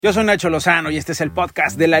Yo soy Nacho Lozano y este es el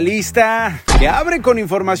podcast de La Lista, que abre con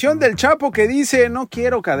información del Chapo que dice: no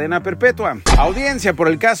quiero cadena perpetua. Audiencia por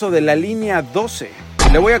el caso de la línea 12.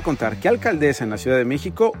 Le voy a contar que alcaldesa en la Ciudad de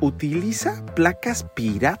México utiliza placas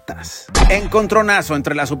piratas. Encontronazo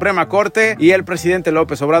entre la Suprema Corte y el presidente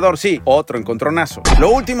López Obrador. Sí, otro encontronazo. Lo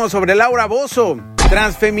último sobre Laura Bozzo.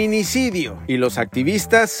 Transfeminicidio. Y los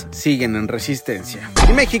activistas siguen en resistencia.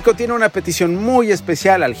 Y México tiene una petición muy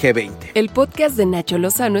especial al G20. El podcast de Nacho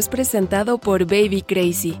Lozano es presentado por Baby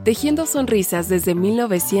Crazy, tejiendo sonrisas desde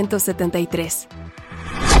 1973.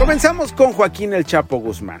 Comenzamos con Joaquín El Chapo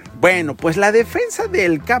Guzmán. Bueno, pues la defensa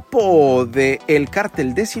del capo del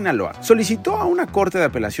cártel de Sinaloa solicitó a una corte de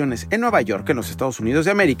apelaciones en Nueva York, en los Estados Unidos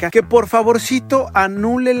de América, que por favorcito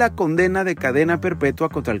anule la condena de cadena perpetua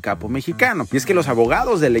contra el capo mexicano. Y es que los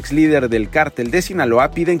abogados del ex líder del cártel de Sinaloa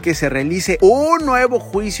piden que se realice un nuevo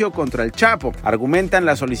juicio contra el Chapo. Argumentan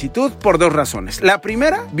la solicitud por dos razones. La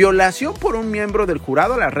primera, violación por un miembro del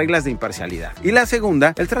jurado a las reglas de imparcialidad. Y la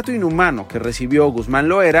segunda, el trato inhumano que recibió Guzmán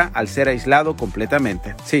Loera al ser aislado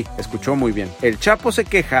completamente. Sí, escuchó muy bien. El Chapo se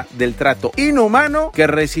queja del trato inhumano que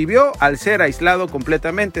recibió al ser aislado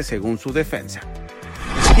completamente, según su defensa.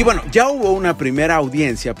 Y bueno, ya hubo una primera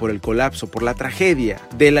audiencia por el colapso, por la tragedia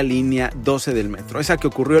de la línea 12 del metro, esa que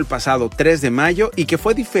ocurrió el pasado 3 de mayo y que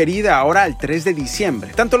fue diferida ahora al 3 de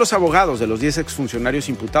diciembre. Tanto los abogados de los 10 exfuncionarios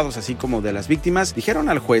imputados, así como de las víctimas, dijeron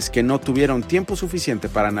al juez que no tuvieron tiempo suficiente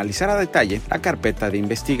para analizar a detalle la carpeta de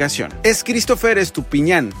investigación. Es Christopher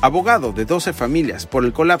Estupiñán, abogado de 12 familias por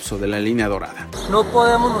el colapso de la línea dorada. No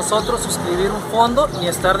podemos nosotros suscribir un fondo ni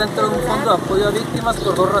estar dentro de un fondo de apoyo a víctimas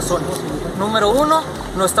por dos razones. Número uno,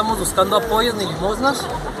 no estamos buscando apoyos ni limosnas.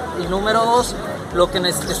 Y número dos, lo que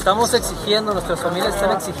estamos exigiendo, nuestras familias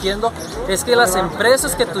están exigiendo, es que las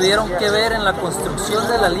empresas que tuvieron que ver en la construcción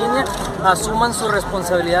de la línea asuman su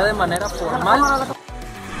responsabilidad de manera formal.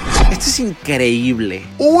 Esto es increíble.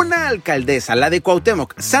 Una alcaldesa, la de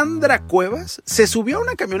Cuauhtémoc, Sandra Cuevas, se subió a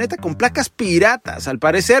una camioneta con placas piratas. Al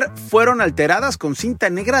parecer, fueron alteradas con cinta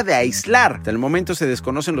negra de aislar. Hasta el momento se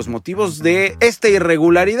desconocen los motivos de esta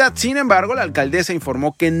irregularidad. Sin embargo, la alcaldesa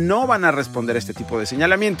informó que no van a responder este tipo de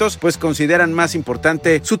señalamientos, pues consideran más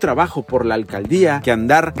importante su trabajo por la alcaldía que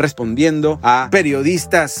andar respondiendo a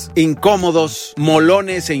periodistas incómodos,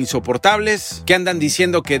 molones e insoportables que andan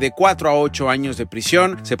diciendo que de 4 a 8 años de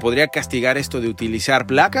prisión se podría castigar esto de utilizar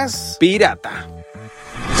placas pirata.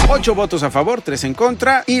 8 votos a favor, 3 en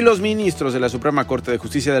contra, y los ministros de la Suprema Corte de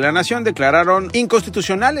Justicia de la Nación declararon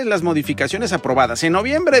inconstitucionales las modificaciones aprobadas en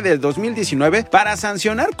noviembre del 2019 para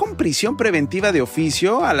sancionar con prisión preventiva de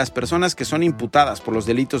oficio a las personas que son imputadas por los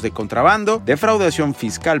delitos de contrabando, defraudación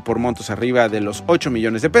fiscal por montos arriba de los 8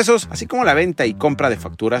 millones de pesos, así como la venta y compra de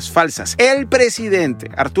facturas falsas. El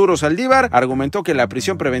presidente Arturo Saldívar argumentó que la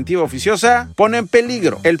prisión preventiva oficiosa pone en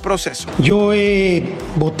peligro el proceso. Yo he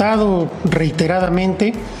votado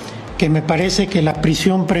reiteradamente que me parece que la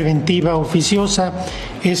prisión preventiva oficiosa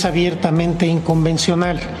es abiertamente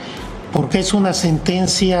inconvencional, porque es una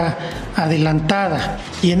sentencia adelantada.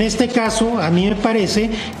 Y en este caso, a mí me parece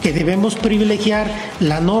que debemos privilegiar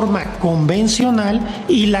la norma convencional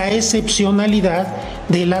y la excepcionalidad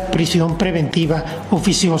de la prisión preventiva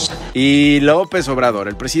oficiosa. Y López Obrador,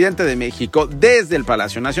 el presidente de México, desde el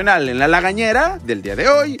Palacio Nacional, en la Lagañera del día de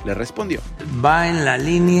hoy, le respondió. Va en la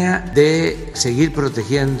línea de seguir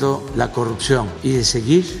protegiendo la corrupción y de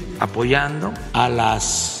seguir apoyando a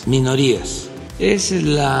las minorías. Es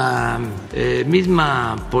la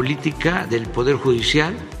misma política del Poder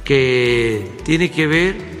Judicial que tiene que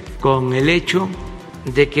ver con el hecho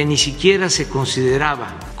de que ni siquiera se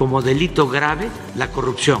consideraba como delito grave la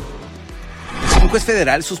corrupción. Un juez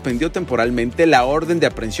federal suspendió temporalmente la orden de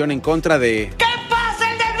aprehensión en contra de...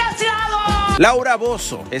 Laura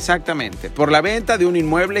Bozzo, exactamente, por la venta de un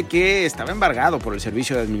inmueble que estaba embargado por el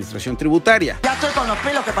Servicio de Administración Tributaria. Ya estoy con los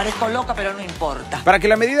pelos que parezco loca, pero no importa. Para que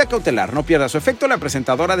la medida cautelar no pierda su efecto, la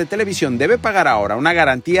presentadora de televisión debe pagar ahora una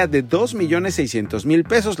garantía de 2.600.000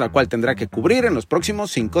 pesos, la cual tendrá que cubrir en los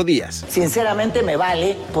próximos 5 días. Sinceramente me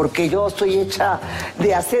vale, porque yo estoy hecha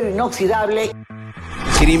de acero inoxidable.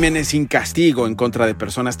 Crímenes sin castigo en contra de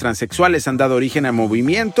personas transexuales han dado origen a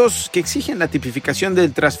movimientos que exigen la tipificación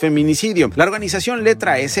del transfeminicidio. La organización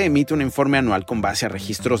Letra S emite un informe anual con base a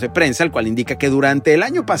registros de prensa, el cual indica que durante el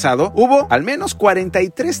año pasado hubo al menos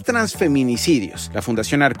 43 transfeminicidios. La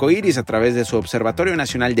Fundación Arcoíris, a través de su Observatorio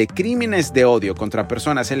Nacional de Crímenes de Odio contra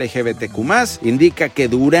Personas LGBTQ+, indica que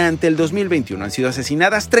durante el 2021 han sido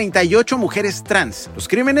asesinadas 38 mujeres trans. Los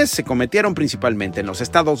crímenes se cometieron principalmente en los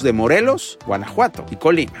estados de Morelos, Guanajuato y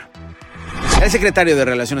Colima. El secretario de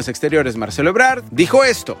Relaciones Exteriores, Marcelo Ebrard, dijo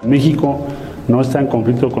esto. México no está en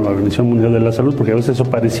conflicto con la Organización Mundial de la Salud, porque a veces eso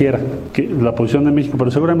pareciera que la posición de México,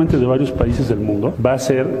 pero seguramente de varios países del mundo, va a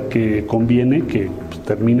ser que conviene que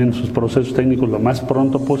terminen sus procesos técnicos lo más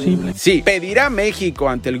pronto posible. Sí, pedirá México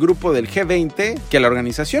ante el grupo del G20 que la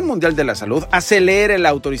Organización Mundial de la Salud acelere la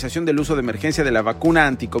autorización del uso de emergencia de la vacuna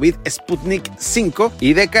anti-COVID Sputnik 5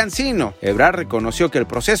 y de CanSino. Ebrard reconoció que el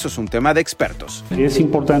proceso es un tema de expertos. Es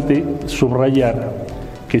importante subrayar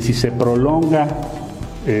que si se prolonga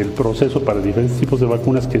el proceso para diferentes tipos de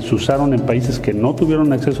vacunas que se usaron en países que no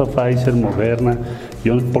tuvieron acceso a Pfizer, Moderna,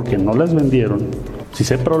 porque no las vendieron, si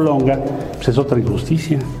se prolonga, pues es otra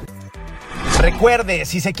injusticia. Recuerde,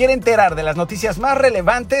 si se quiere enterar de las noticias más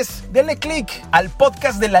relevantes, denle click al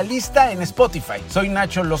podcast de La Lista en Spotify. Soy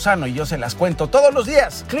Nacho Lozano y yo se las cuento todos los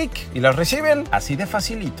días. Click y las reciben así de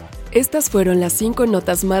facilito. Estas fueron las 5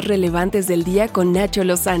 notas más relevantes del día con Nacho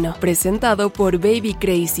Lozano, presentado por Baby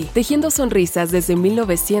Crazy, tejiendo sonrisas desde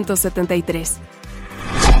 1973.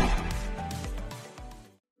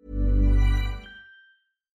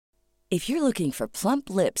 If you're looking for plump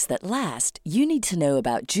lips that last, you need to know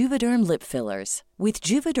about Juvederm lip fillers. With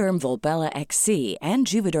Juvederm Volbella XC and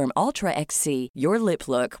Juvederm Ultra XC, your lip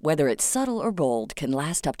look, whether it's subtle or bold, can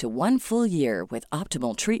last up to 1 full year with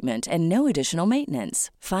optimal treatment and no additional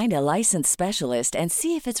maintenance. Find a licensed specialist and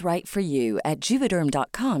see if it's right for you at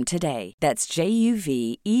Juvederm.com today. That's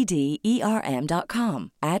JUVEDERM.com.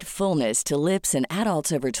 Add fullness to lips in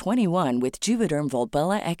adults over 21 with Juvederm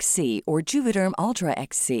Volbella XC or Juvederm Ultra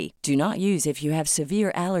XC. Do not use if you have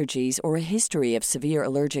severe allergies or a history of severe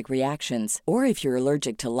allergic reactions, or if you're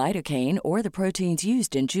allergic to lidocaine or the proteins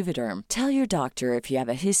used in Juvederm. Tell your doctor if you have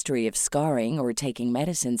a history of scarring or taking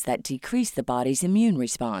medicines that decrease the body's immune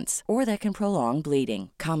response or that can prolong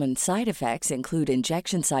bleeding. Common side effects include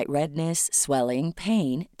injection site redness, swelling,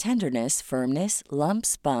 pain, tenderness, firmness,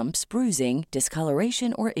 lumps, bumps, bruising,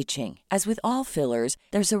 discoloration, or itching. As with all fillers,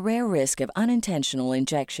 there's a rare risk of unintentional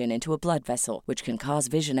injection into a blood vessel, which can cause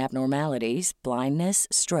vision abnormalities, blindness,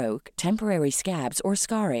 stroke, temporary scabs, or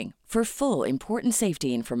scarring. For full, important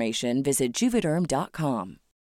safety information, visit Juvederm.com.